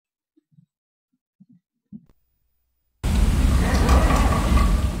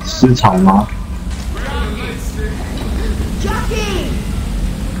失常吗？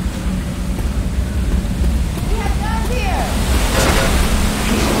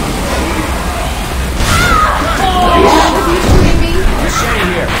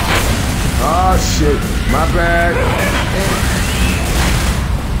 Oh shit, my bad.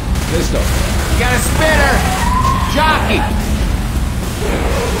 Listo. Got a spinner. Jockey.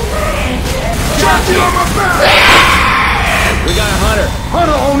 Jockey on my back! We got a hunter.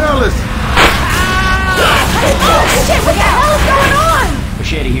 Hunter on Ellis! Oh shit, what the hell is going on?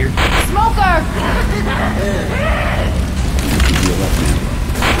 Machete here. Smoker!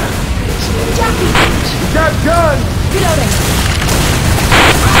 Jockey! You got gun! Reloading.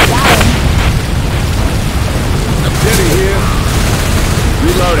 Got him. Machete here.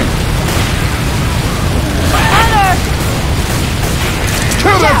 Reloading. Hunter!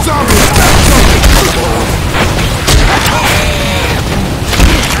 Kill that zombie!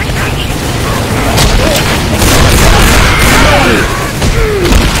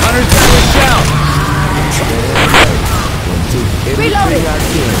 Hunter's down the shell. Reloading.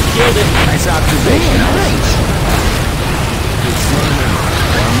 Killed it. Nice observation. Nice.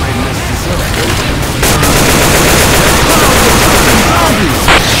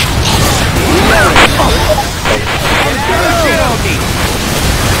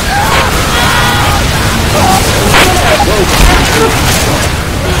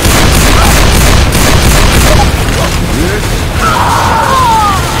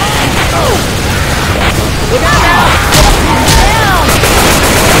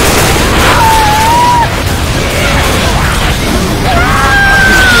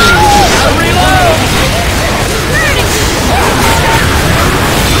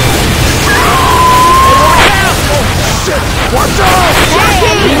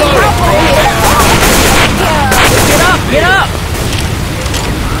 Get up!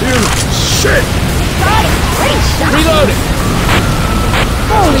 Shit! Got him. Great shot. Reloading.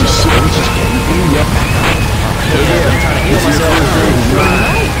 Holy shit.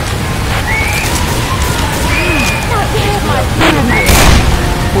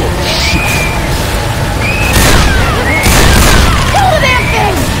 Kill the damn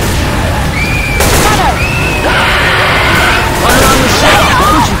thing! Hunter! Hunter on the shell.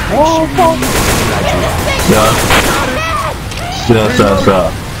是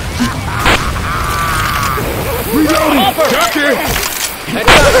啊。 Reloading! Jockey!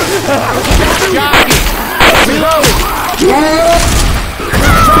 Jockey. Reloading.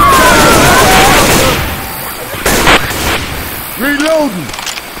 Reloading!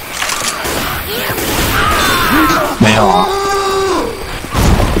 没有啊。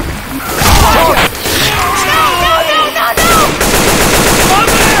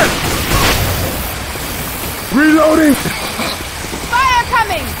 Reloading! Fire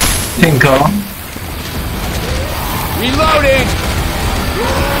coming! Think Reloading.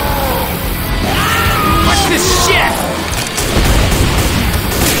 What's this shit?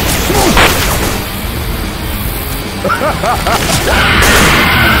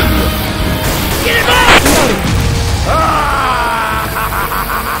 Get him up!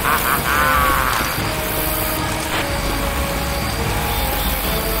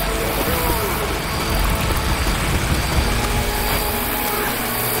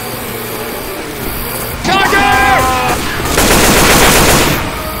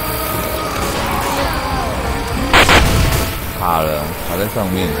卡了，卡在上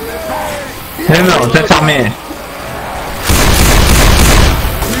面。没有在上面。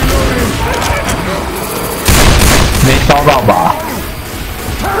没烧到吧？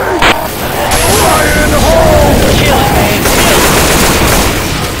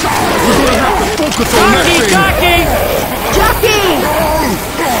 Jockey! Jockey! Jockey!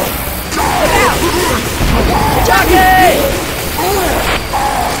 Jockey!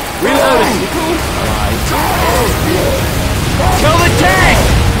 Reloading. Kill the tank!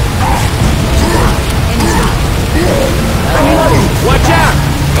 Watch out!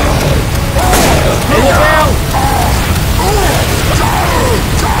 Move down!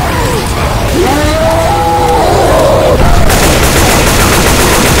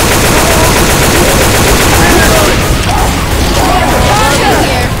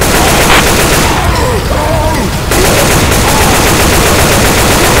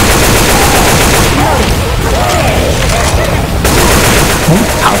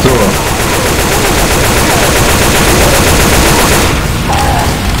卡住了。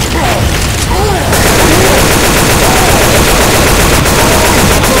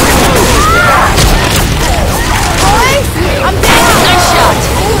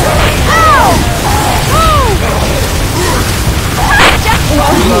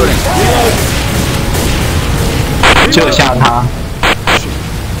Reloading. 救下他。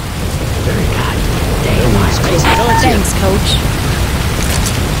 Thanks, Coach.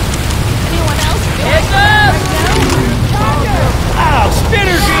 Anyone else? Heads up! Ow,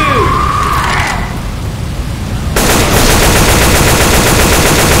 spinner dude!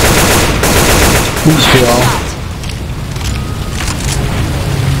 地球。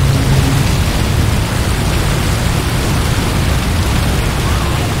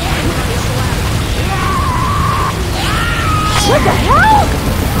 What the hell?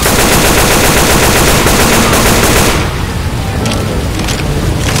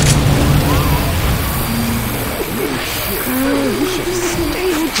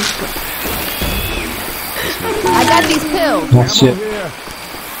 I got these pills. 那些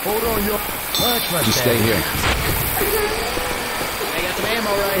Hold on, yo. Just stay here. I got some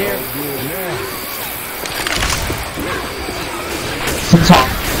ammo right here. 市场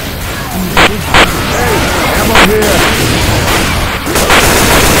Ammo here.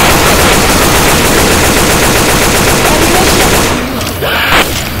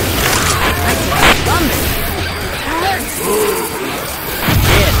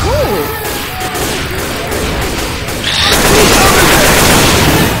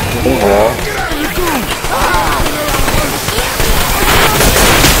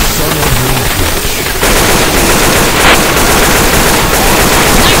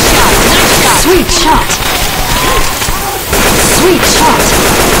 Sweet shot. Sweet shot.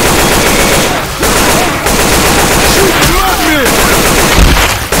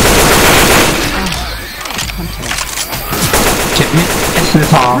 前面市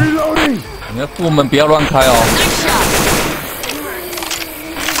场， Reloading. 你的副门不要乱开哦。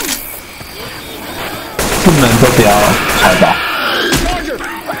 出门都不要开吧。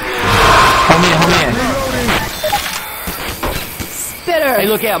后面后面， Spitter. Hey,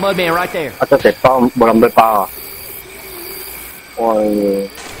 look out, Mudman right there. 啊，这得包冇諗到包啊！喂，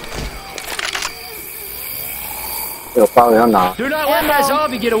這個包有拿， Do not let my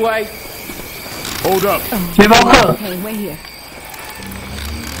zombie get away. Hold up. 背包客， Okay, wait here.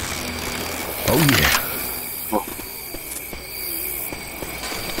 Oh yeah.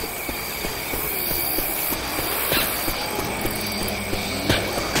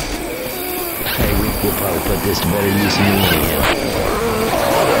 Hey, we'll probably put this to better use than you can.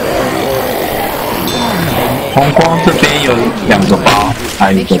 红光这边有2个包，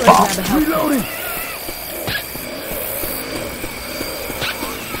还有一 Make 个 sure I 包 grab。a help. Reloading.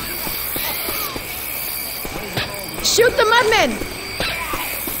 Shoot the mudmen.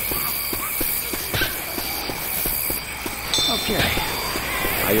 Okay.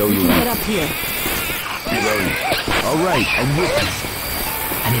 I owe you Get one. up here. Reloading. All right, I'm with you.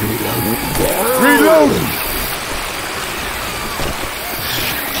 I need to reload. Reloading.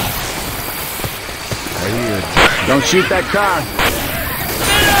 I hear it. Don't shoot that car.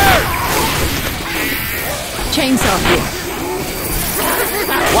 Chainsaw here.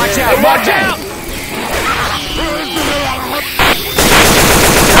 Watch out, watch out!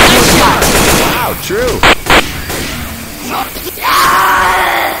 Nice shot. Wow, true.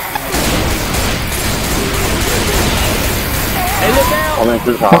 Hey, look out! 後面市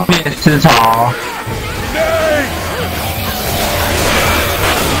后場，面市场，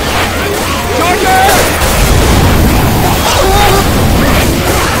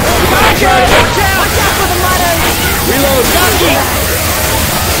 Watch out! Watch out for the mutters! Reload, jockey!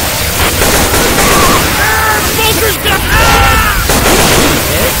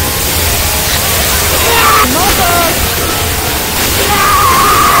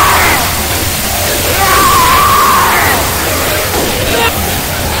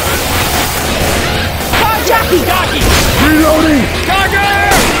 Jockey! Reloading. Charger!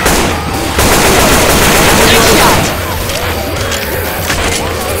 Nice shot.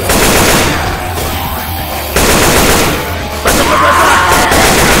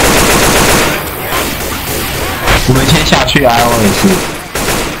 我们先下去 iOS。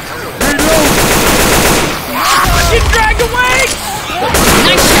 Get dragged away!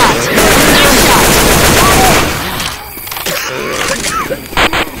 Nice shot. Nice shot.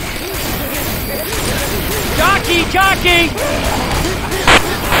 Jockey! Jockey!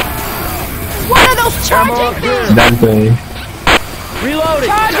 What are those charging things? 子弹堆， Reloading!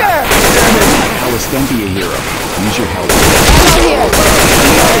 Charger. Alice, don't be a hero. Use your help. Ammo here.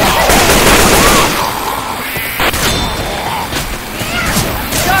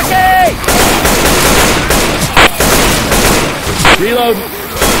 Jockey! Reload!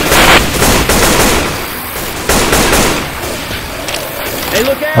 Hey,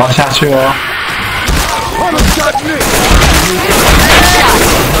 look 然 out! 后下去哦。 Hold up, shot me. Nice shot.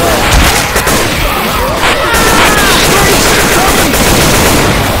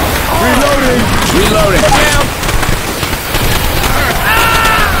 Reloading. Down.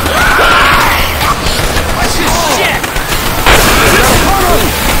 Watch this shit.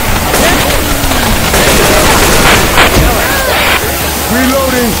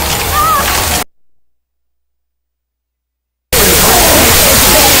 Reloading.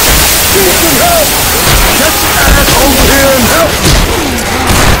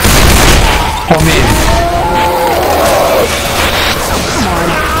后面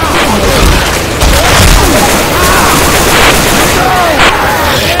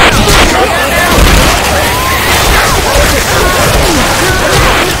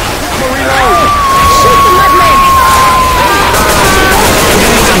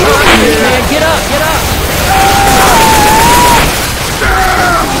Man, get up, get up.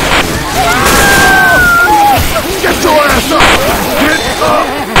 Get your ass up. Get up.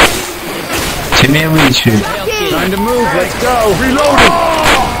 前面位区， Time to move. Let's go. Reloading.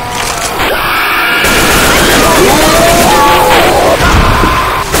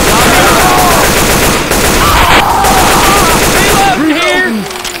 Reload here.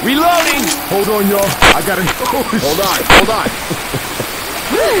 Reloading. Hold on, y'all. I gotta go. Hold on. Hold on.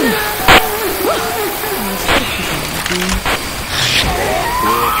 Nice shot.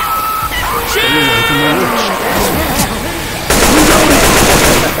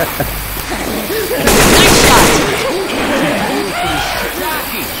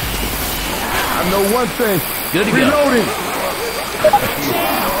 I know one thing. Good to go. Reloading.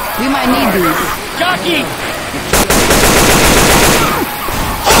 We might need these. Jockey.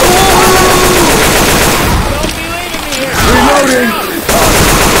 Reloading.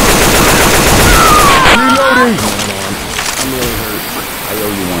 Reloading. I'm really hurt. I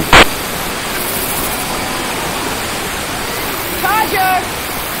owe you one. Charger!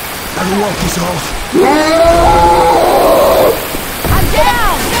 I can walk this off. I'm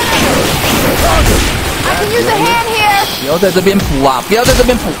down! I can use a hand here! 不要在这边补啊！不要在这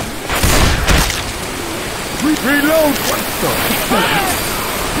边补。 Reload.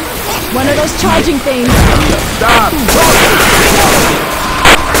 One of those charging things. Stop.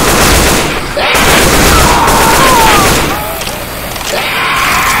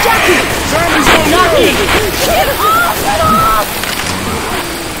 Jockey. Get off! Get off!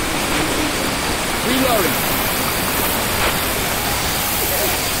 Reloading.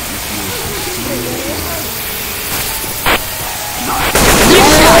 Nice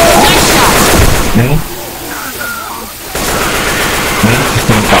shot! Nice shot! 怎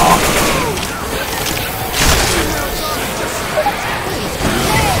么搞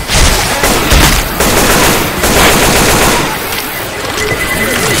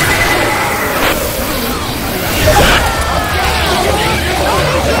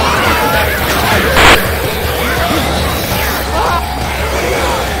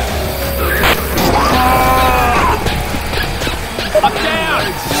？I'm down.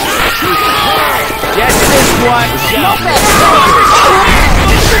 Yes, this one. Nice shot!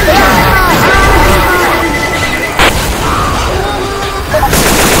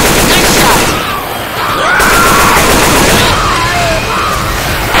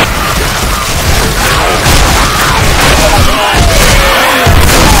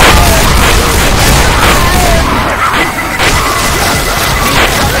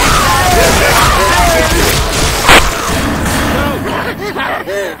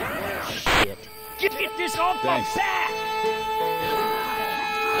 Get this off my Thanks. back.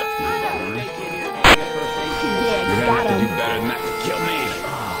 Yeah, you got him. better than that to kill me.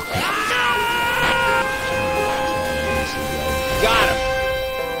 Got him.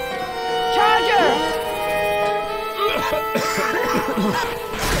 Charger!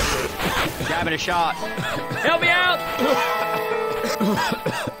 Grabbing a shot. Help me out.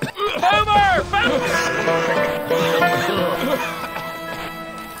 Boomer!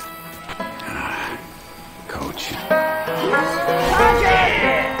 Coach.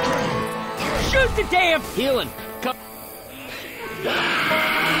 Shoot the damn healing. Come.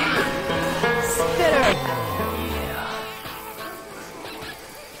 Spitter!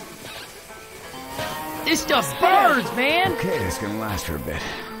 This stuff burns, man. Okay, it's gonna last for a bit.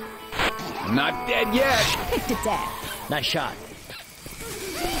 I'm not dead yet. Picked its ass. Nice shot.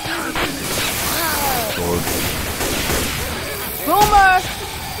 Boomer!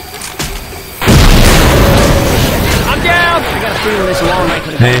 I'm down. I got a feeling this long night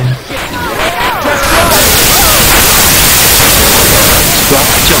could 哎，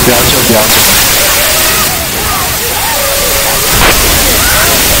不要！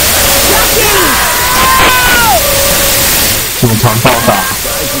怎么传爆打？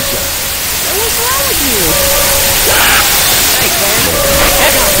 What's wrong with you? Thanks, man.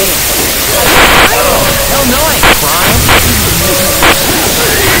 That got me.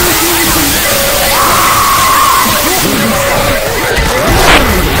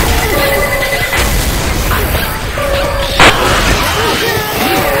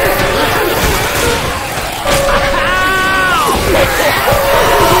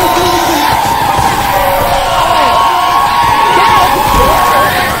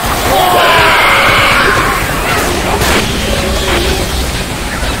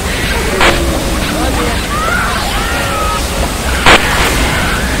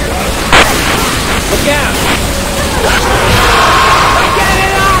 Look out! Get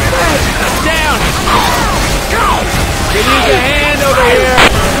it off me! Down! Give me a hand over here!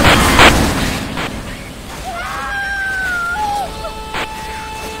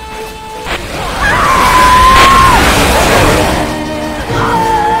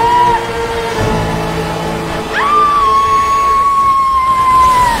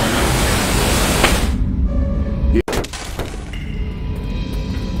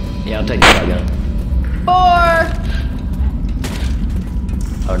 Yeah, I'll take the shotgun. 4.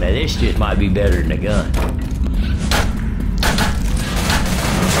 Oh, now this just might be better than a gun.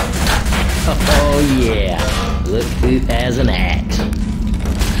 Oh, yeah. Look who has an axe.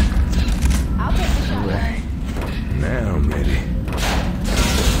 I'll take the shotgun. Now I'm ready.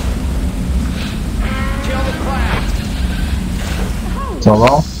 Kill the clown. 走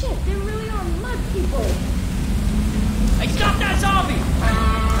喽。 Shit, they really are mud people. Hey, stop that zombie!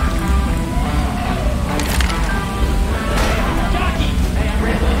 Jockey!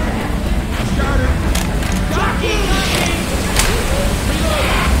 Jockey!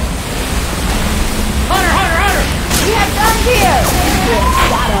 Hunter, Hunter, Hunter! We have guns here.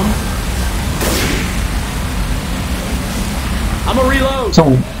 Got him. I'm gonna reload.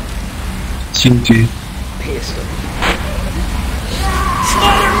 中心狙， Pistol.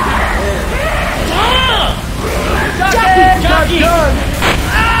 Jockey!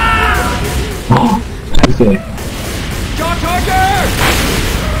 Ah! 哦，开水， Jaw Charger!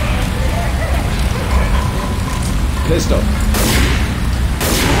 Pistol.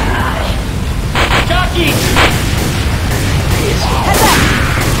 Jockey!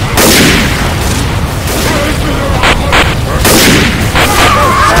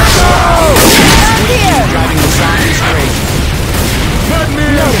 Driving the zombies crazy.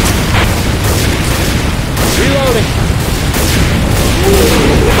 Reloading.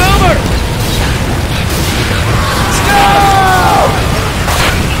 Boomer! No!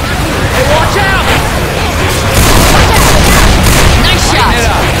 Hey, watch out! Nice shot. Lighten it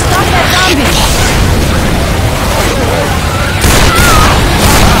up. Stop that zombie.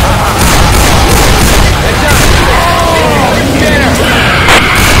 Heads up! Get her!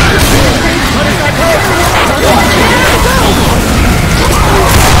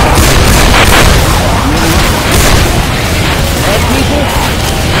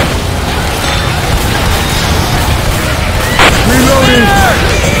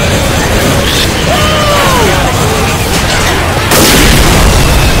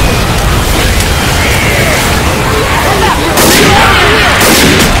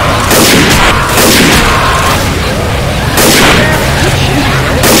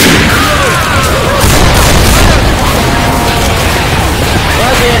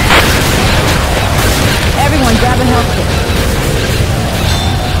 Everyone grab a health kit.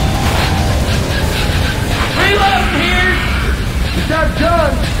 Reload here! That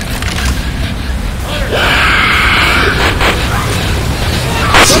gun!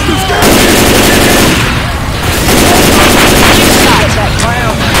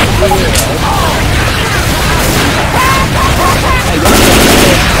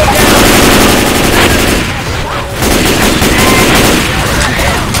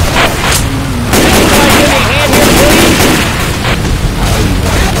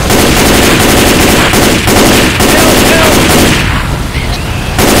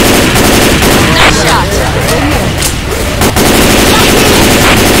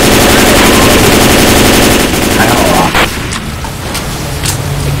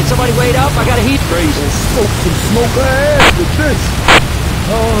 Somebody wait up, I got a heat freeze. Smoke some smoke ass with this.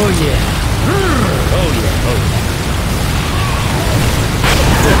 Oh yeah. Oh yeah, oh yeah.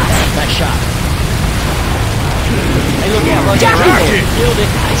 Nice shot. Hey, look out, look out. Jockey! Killed it.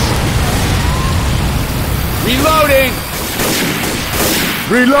 Nice. Reloading!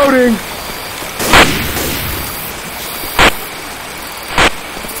 Reloading!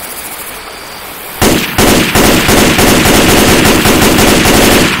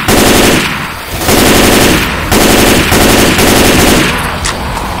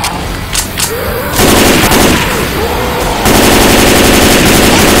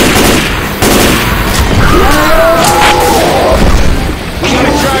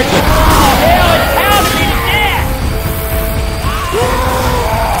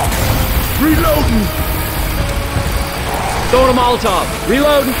 Throwing a Molotov.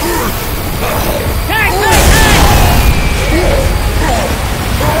 Reloading. Tag, tag,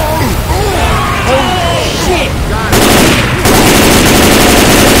 oh, shit. Got it.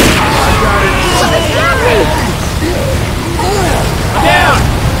 I'm down.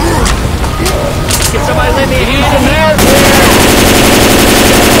 Can somebody let me a hand in there?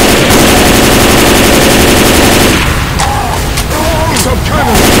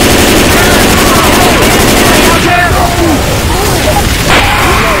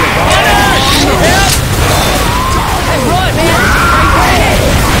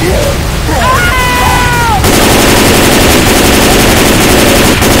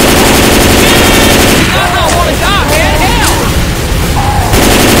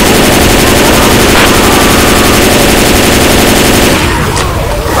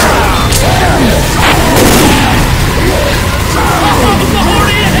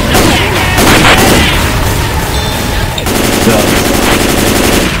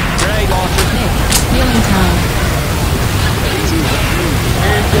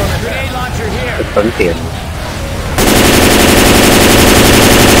 整点。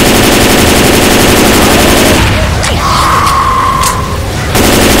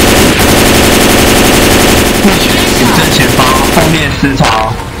正前方后面思潮。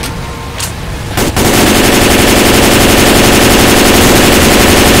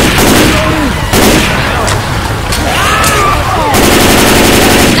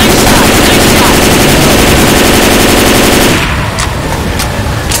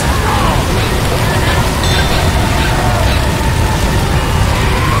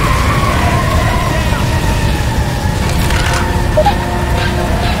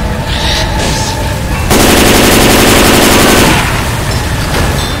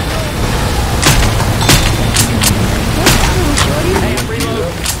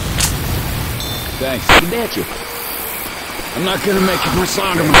Thanks. You betcha. I'm not gonna make it much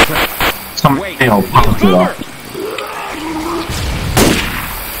longer, my friend. 上面有胖子哦。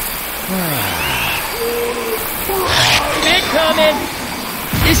Incoming!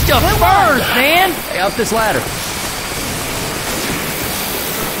 This stuff burns, man! Hey, up this ladder.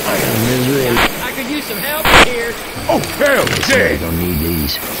 I could use some help here. Oh, hell, I don't need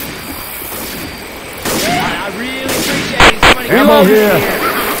these. I really appreciate it. Somebody Ammo come over here.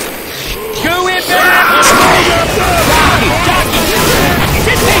 Go in back! Jockey! Is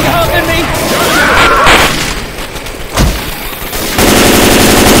this thing humping me?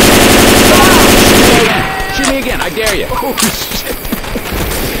 Shoot me again, I dare you. Oh, shit.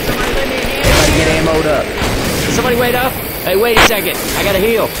 Everybody get ammoed up. Somebody wait up. Hey, wait a second. I gotta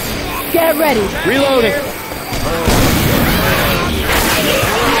heal. Get ready. Reloading.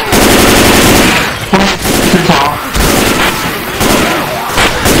思潮。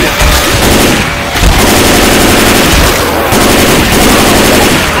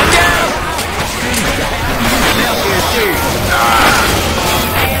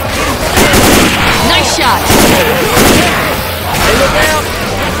Nice shot. Hey, look out!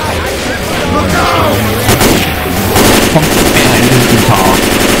 后面还是思潮。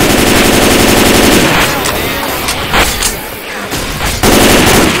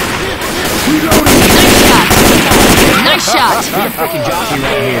Nice shot. Freaking jockey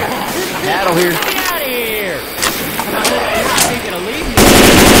right here. Battle here. Get out of here! Ain't gonna leave me.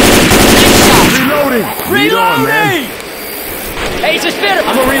 Nice shot. Reloading! Reloading! Hey, it's a spitter!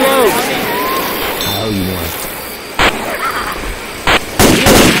 I'm gonna reload. Oh, you want?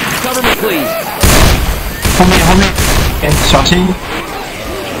 Cover me, please. 后面，哎，小心！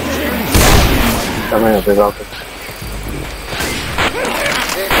上面有背包客。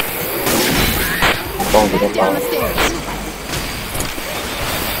帮我这边包。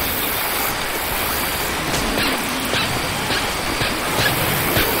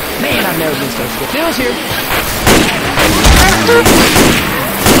 Man, I've never been so scared. Bill's here.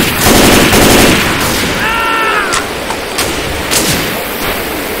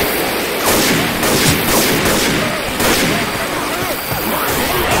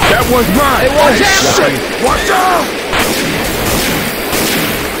 That one's mine! Hey, watch out! Shit! Watch out!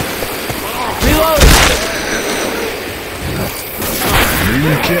 Reload! Be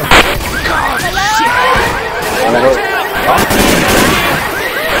careful.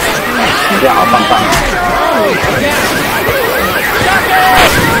 比较好棒棒。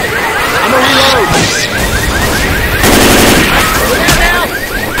 I'm gonna reload.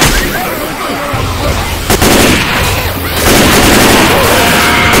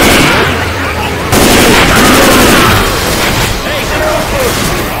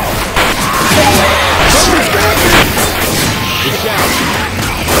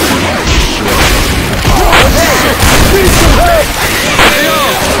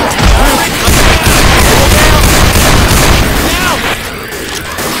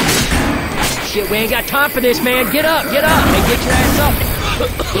 Shit, we ain't got time for this, man. Get up, get up. Hey, get your ass up.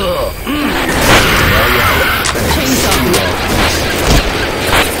 Look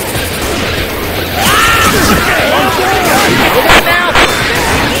out now.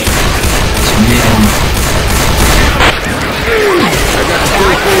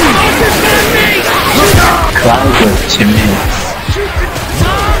 可爱的前面。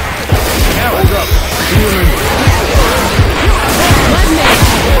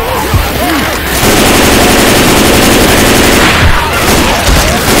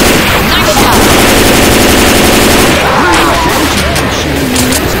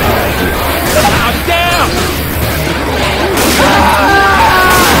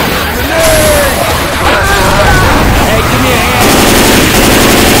 Hey, give me a hand.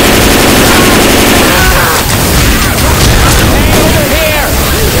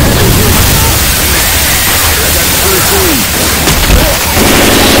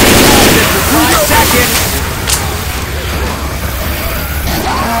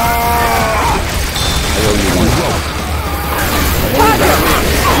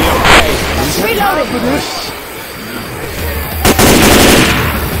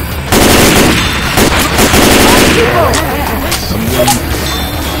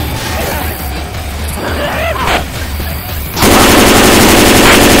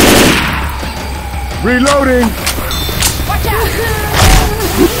 Reloading! Watch out!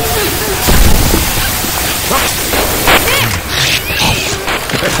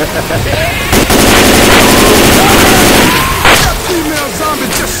 Female zombie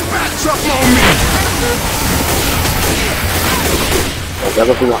just spats up on me! 我家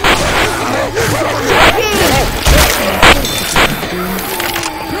都不玩。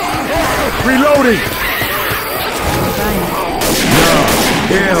Reloading! No,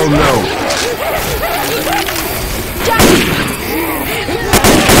 hell no!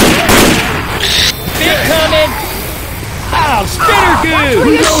 Big coming! Oh, spitter goo!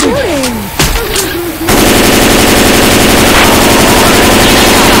 Reloading!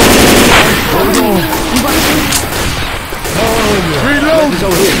 Reload!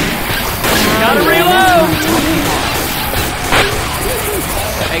 Gotta reload!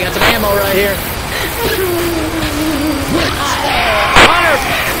 I got some ammo right here. Fire!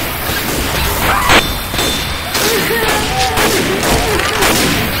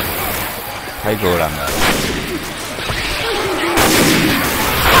 太多人了。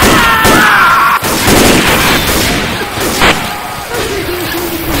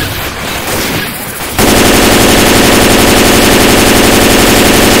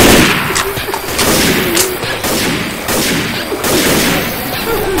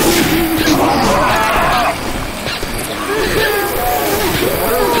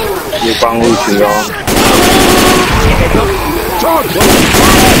月光入局哦。爆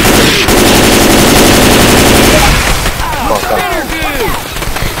炸！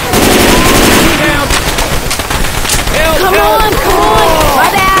 Come on, my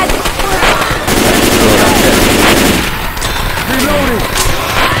bad. Reloading!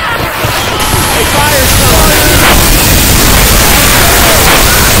 Hey, fire some!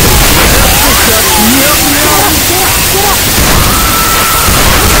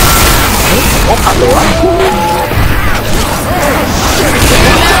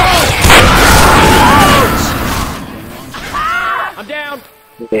 I'm down.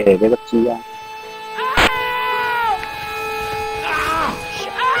 给这个鸡啊！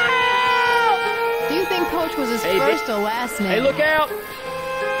 Do you think Coach was his Hey, first or last name? Hey, look out!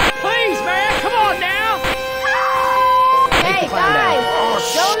 Please, man, come on now! Hey, guys,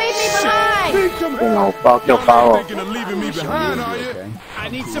 don't leave me behind. 电脑包就包哦。 Thinking of leaving me behind, are you? I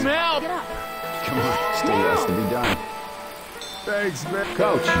need some help. Come on, still has to be done. Thanks, man.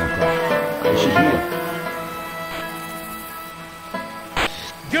 Coach, I should heal.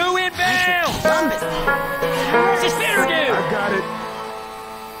 Go inbound! It's a spitter I goo! got it.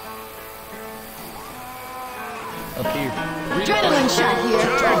 Up here. Adrenaline shot here.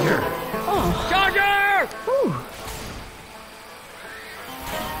 Charger. Charger!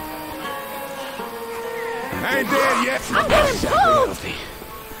 I ain't dead yet. I'm getting pulled.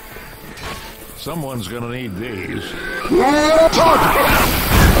 Someone's gonna need these.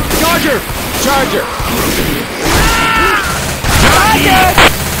 Charger! Charger!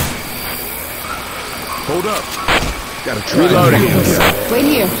 Hold up. Gotta try. Reloading. Wait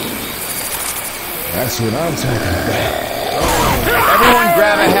here. That's what I'm talking about. Everyone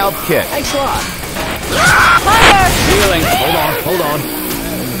grab a health kit. Thanks a lot. Healing. Hold on.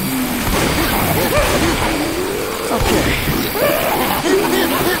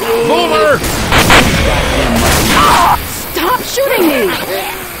 Boomer! Stop shooting me!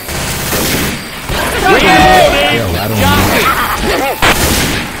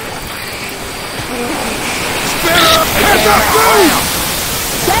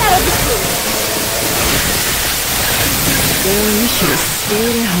 You should have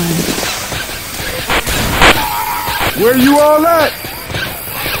stayed at home. Where you all at?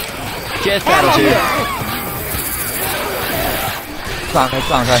 Just that'll do. 放开，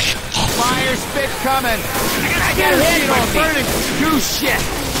放开！ Fire spit coming! I got hit on burning goo shit!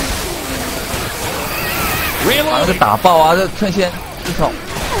 把那个 Reloading! 打爆啊！这趁现一手。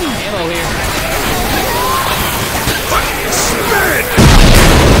 Ammo here.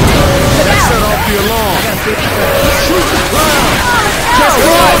 Set off the alarm. Just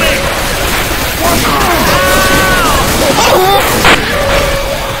reloading!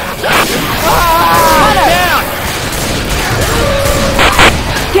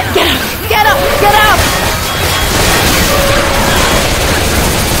 Down! Get up.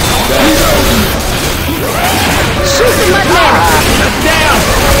 Shoot the mudman. Down!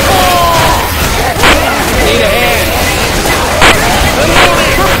 Need a hand!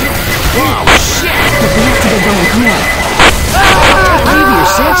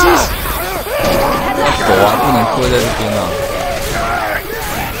躲啊！不不能归在这边啊，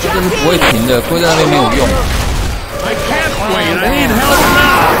这个是不会停的，归在那边没有用。I can't wait. I need help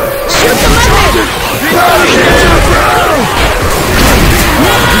now. Shoot the mother!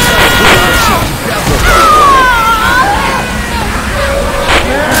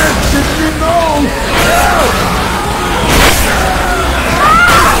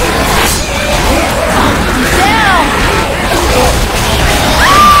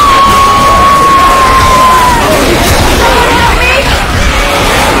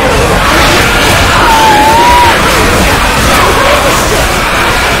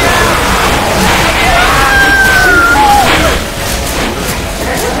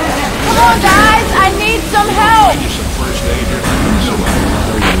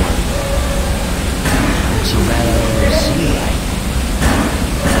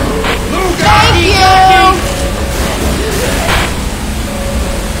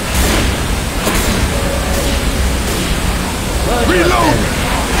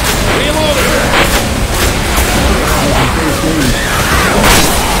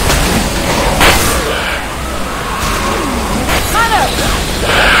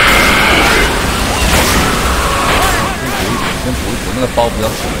那个包不要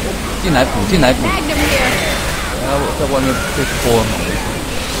死，进来补，进来补。然后在外面被拖，很危险。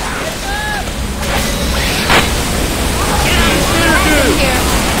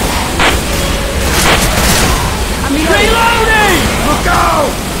Reloading! Look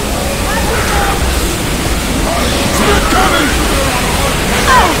out! They're coming!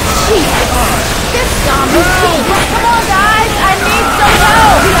 Oh, jeez! This zombie's deep! Come on, guys! I need some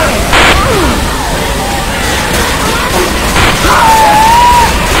help!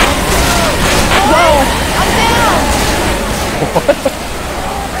 Whoa! I'm down!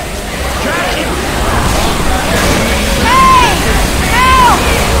 Hey! Help!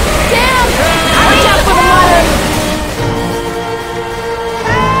 Damn! Watch out for the water!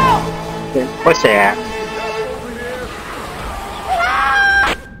 Help! 不行，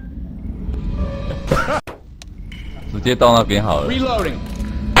直接到那边好了。 Reloading.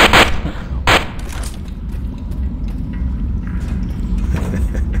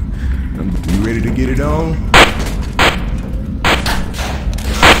 You ready to get it on?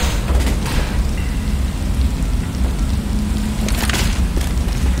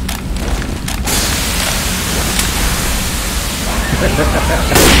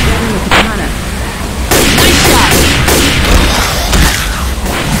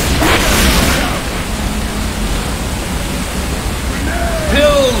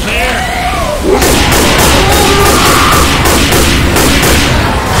 Pills here.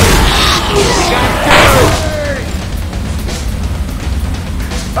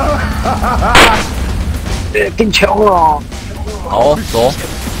 Kinh chống rồi. 好，走。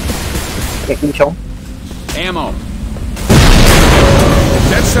 Kinh chống. Ammo.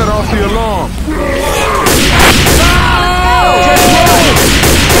 That set off the alarm.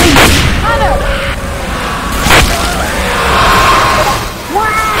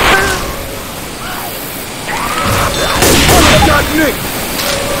 I got Nick.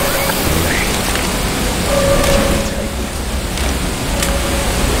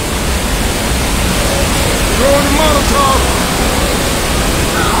 Throwing the Molotov.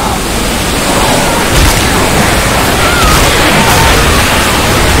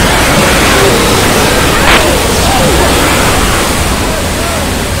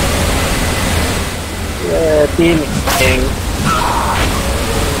 Tin em.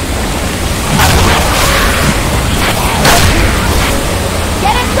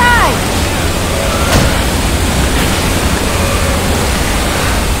 Get inside!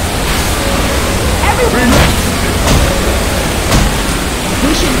 Everyone!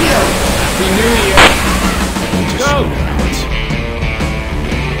 We should heal. Happy New Year. Go.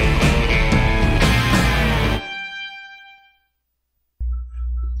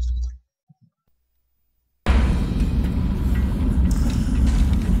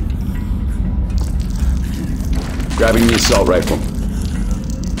 Grabbing the assault rifle.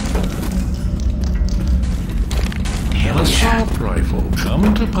 Assault rifle,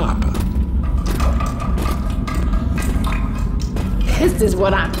 come to Papa. This is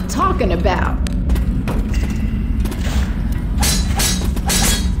what I'm talking about.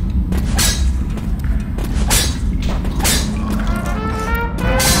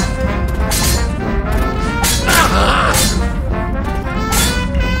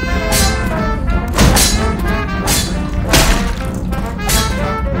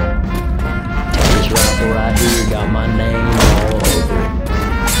 This rifle right here got my name all over it.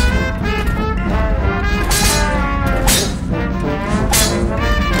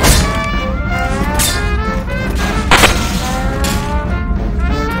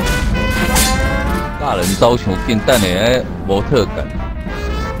 烧上简单的模特感。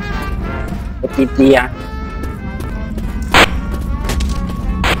滴滴啊！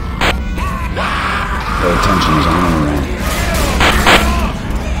 Their attention is on their own.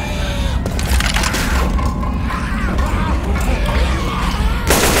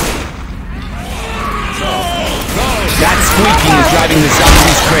 That squeaking is driving the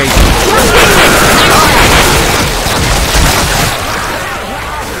zombies crazy.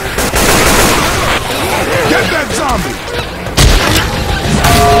 Get that zombie!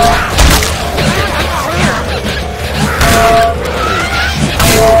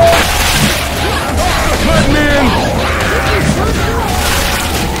 Let me in!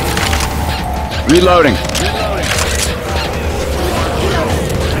 Reloading. I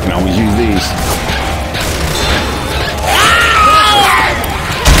can always use these.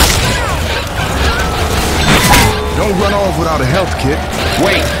 Don't run off without a health kit.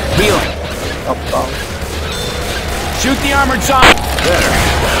 Wait, healing. Shoot the armored zombie. Better.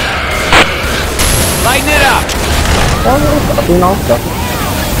 Lighten it up.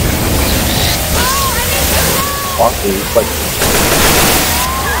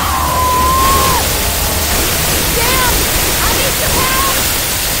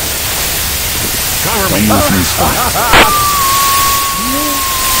 Cover me. Don't move from the spot.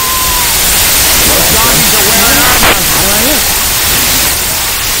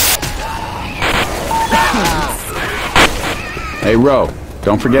 Hey, Ro,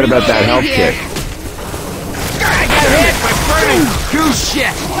 don't forget about that health kit. I got hit by burning goose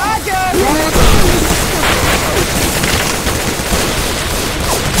shit.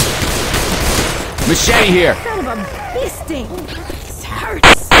 Machete here. Son of a beasting. This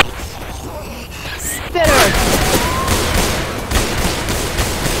hurts. Spitter.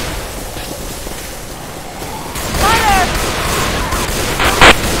 Hunter.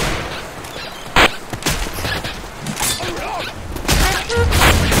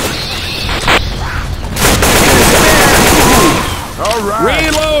 All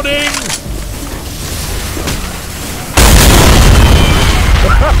right. Reloading.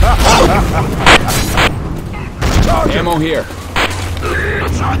 Ammo here.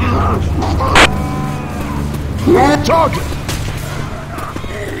 Target.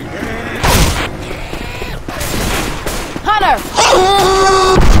 Hunter.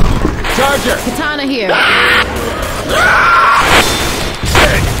 Charger. Katana here.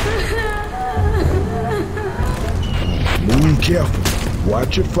 Move careful.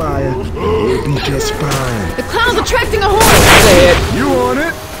 Watch your fire. We'll be just fine. The clown's attracting a horse. You on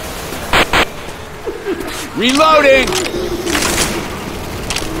it? Reloading.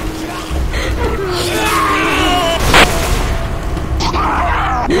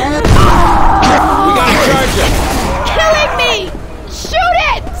 We got a charger. Killing me. Shoot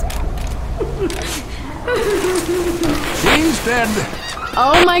it. Seems dead.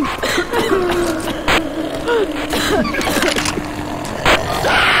 Oh my.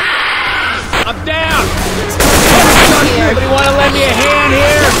 I'm down. Here. Anybody want to lend me a hand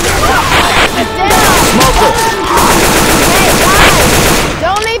here? Down. Smoker. Hey guys,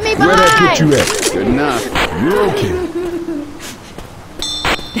 don't leave me Where that get behind. you at? Good enough. You're okay.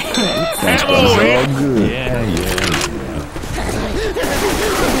 Thanks, It's buddy. all good.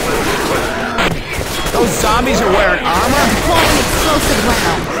 Those zombies are wearing armor. Pulling explosive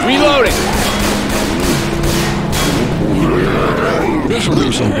round. Reloading. This'll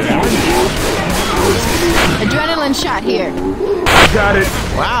do some damage. Adrenaline shot here. Got it.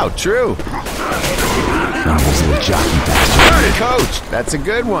 Wow, true. That was a jockey bastard. Coach, that's a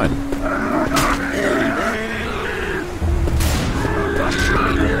good one.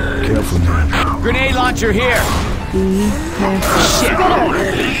 Careful now. Grenade launcher here. Shit.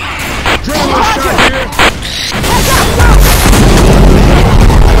 Adrenaline shot here.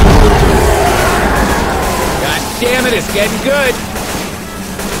 God damn it, it's getting good.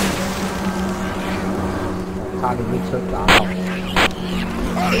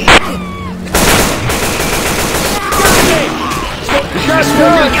 Just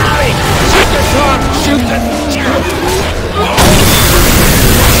one. Shoot the tongue. Shoot the.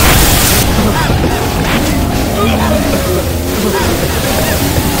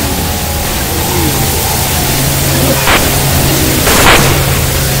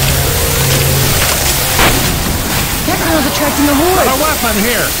 That clown's attracting a horse. A weapon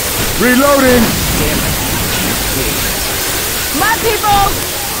here. Reloading. My people.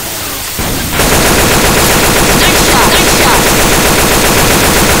 Nice shot. Nice shot.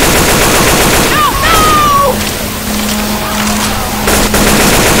 No! No!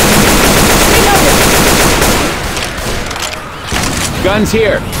 Guns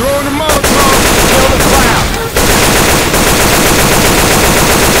here. Throwing the Molotov. Kill the clown.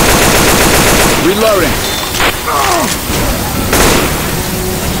 Reloading.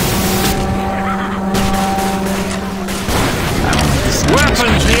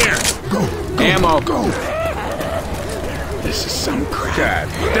 Weapons here! Ammo. Go! This is some crap.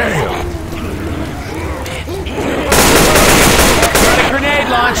 God damn! Got a grenade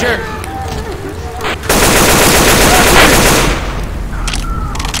launcher.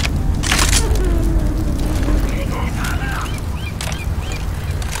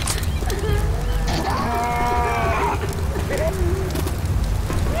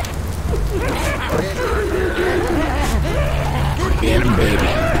 Get him, baby.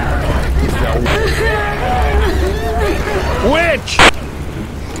 Witch!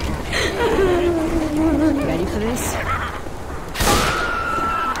 Ready for this?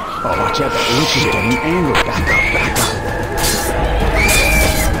 Oh, watch out, the witch is getting angry. Back up, back up.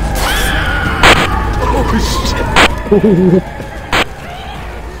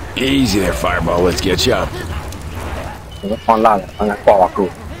 Easy there, Fireball. Let's get you up. 我们放烂了，刚才挂瓦库。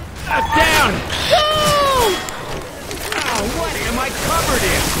 Down! What am I covered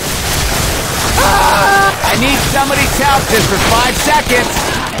in? I need somebody's help just for 5 seconds.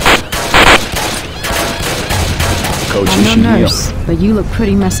 Coach, I'm no nurse, but you look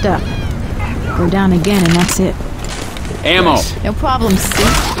pretty messed up. Go down again and that's it. Ammo. No problem, Steve.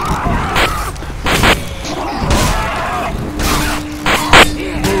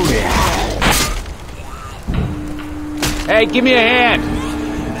 Hey, give me a hand.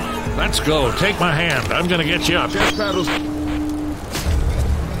 Let's go. Take my hand. I'm gonna get you up. Chest paddles.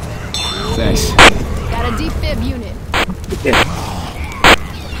 Thanks. Got a defib unit.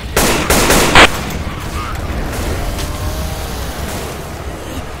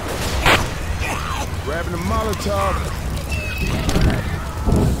 Grabbing a Molotov.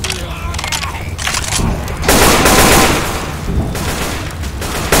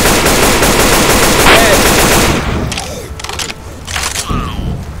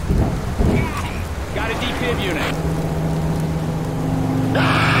 Got a defib unit.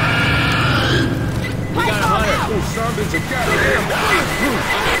 We got a hunter. Oh, something's a goddamn.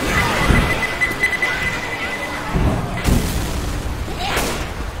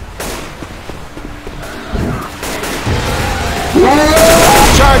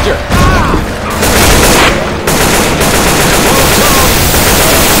 Charger.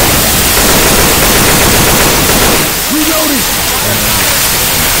 Reloading.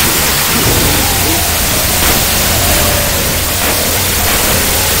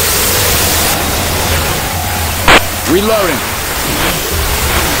 Reloading.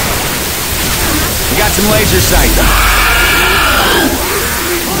 We got some laser sight.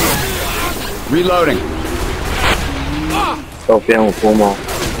 Reloading. 右边有波吗？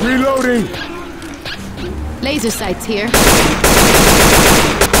 Reloading. Laser sights here.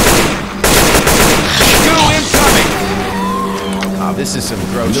 Goo incoming. Oh, this is some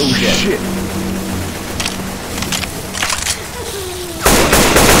gross shit.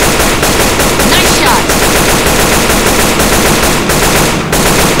 Nice shot!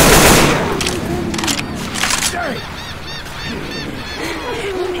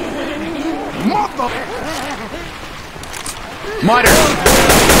 Mutter.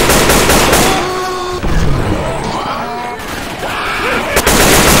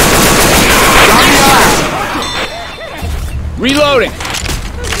 Reloading.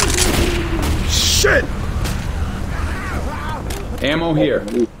 Shit. Ammo here.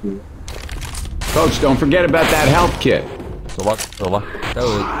 Coach, don't forget about that health kit. 走吧，走吧，待会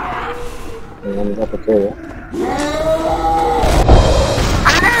我们在不对了。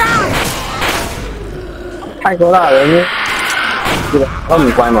太多啦，人这个都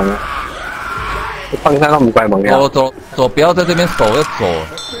唔關門啊！放山都唔關門嘅。走，不要在這邊守，要走。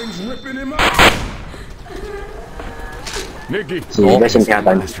 Things ripping him up. Nikki. 是你先聽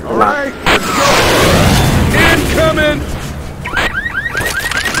等，好嘛？ Right, let's go. Incoming.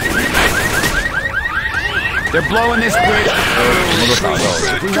 They're blowing this bridge.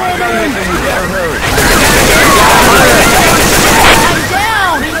 Come on. I'm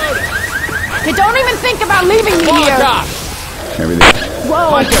down! Hey, don't even think about leaving me here! Everything.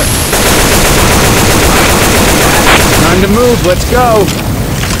 Whoa! Time to move. Let's go.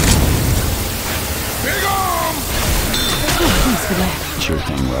 Big arm. Sure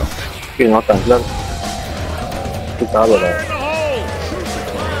thing, Will. 叫我等陣，都打落嚟。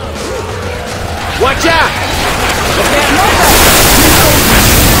 Watch out!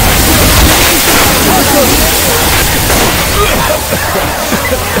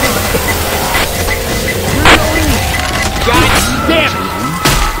 God damn it!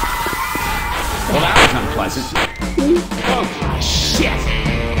 Well, that was unpleasant. Oh, shit!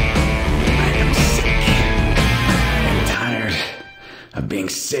 I am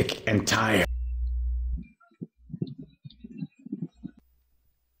sick and tired.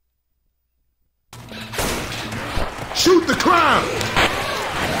 Shoot the clown!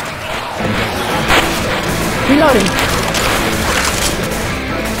 Reloading.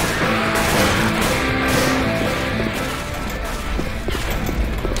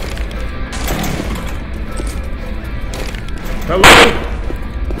 Hello?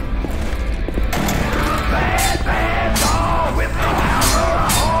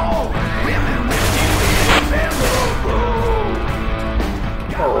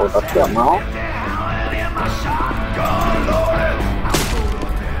 Oh, that's good now.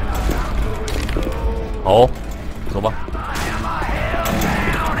 Oh, 走吧。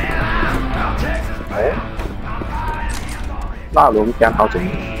哎，那轮讲好准。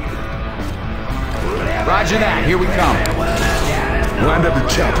 Roger that, here we come. Wind up the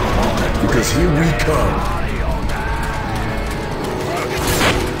chopper, because here we come.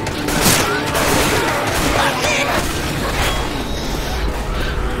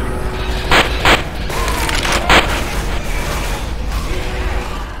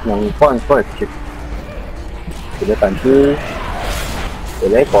 Những con có chụp thì cái tần chứ để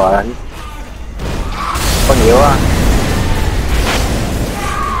lấy quả con nhiều à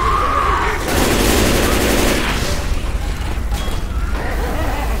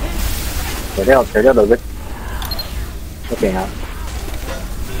để đeo được cái ok hả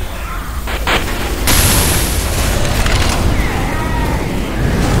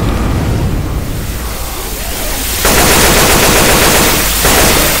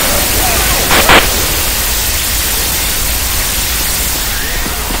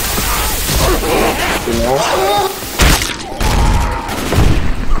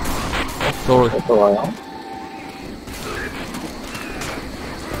Sorry. rồi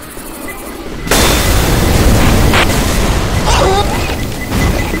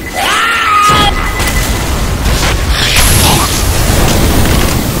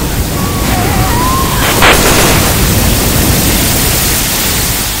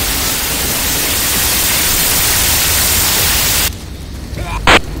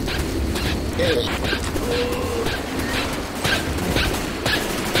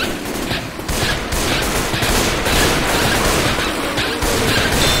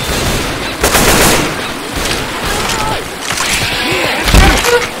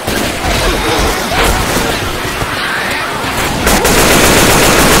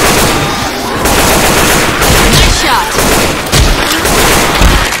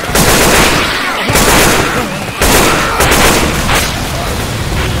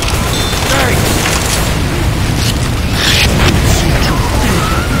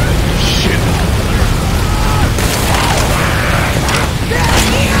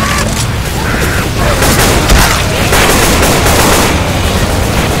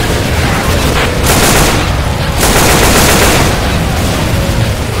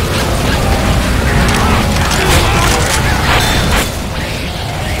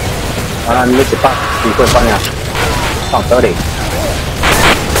你就把机会放呀，放这里。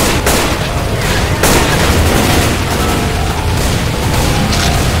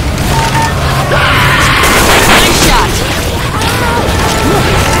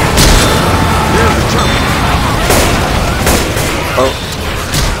好，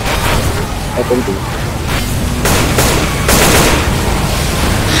还公主。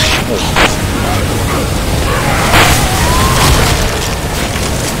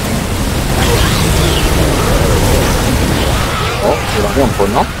Yang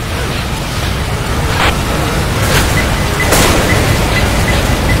penuh.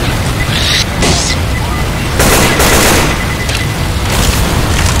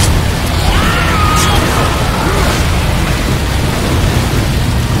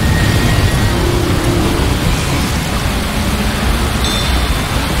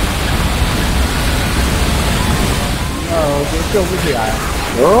我救不起来。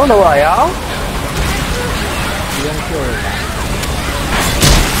有的我呀。不用救了吧？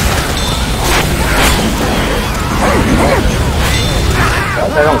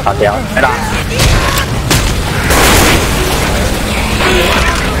 再用卡条，来啦！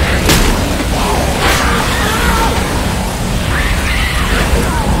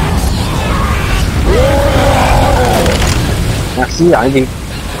那西洋已经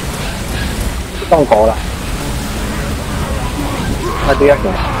动口了，那就要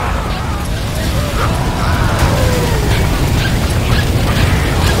选。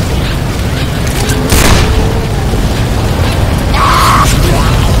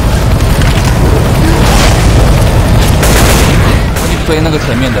 追那个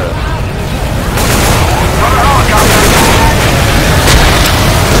前面的了。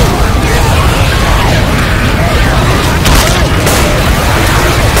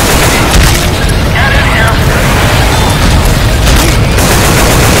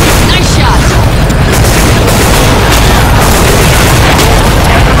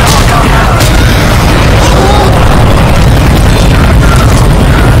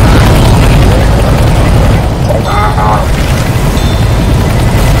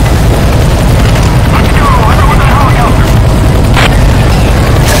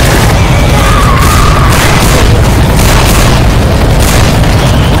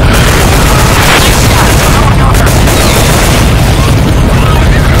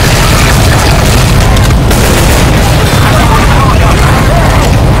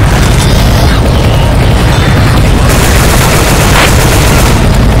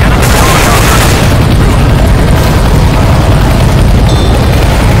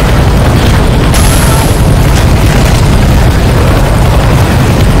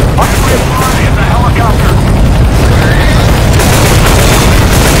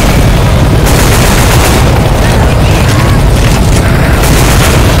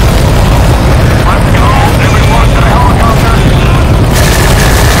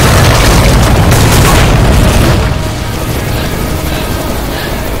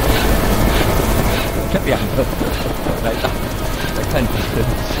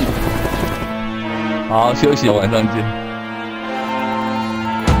好，休息，晚上见。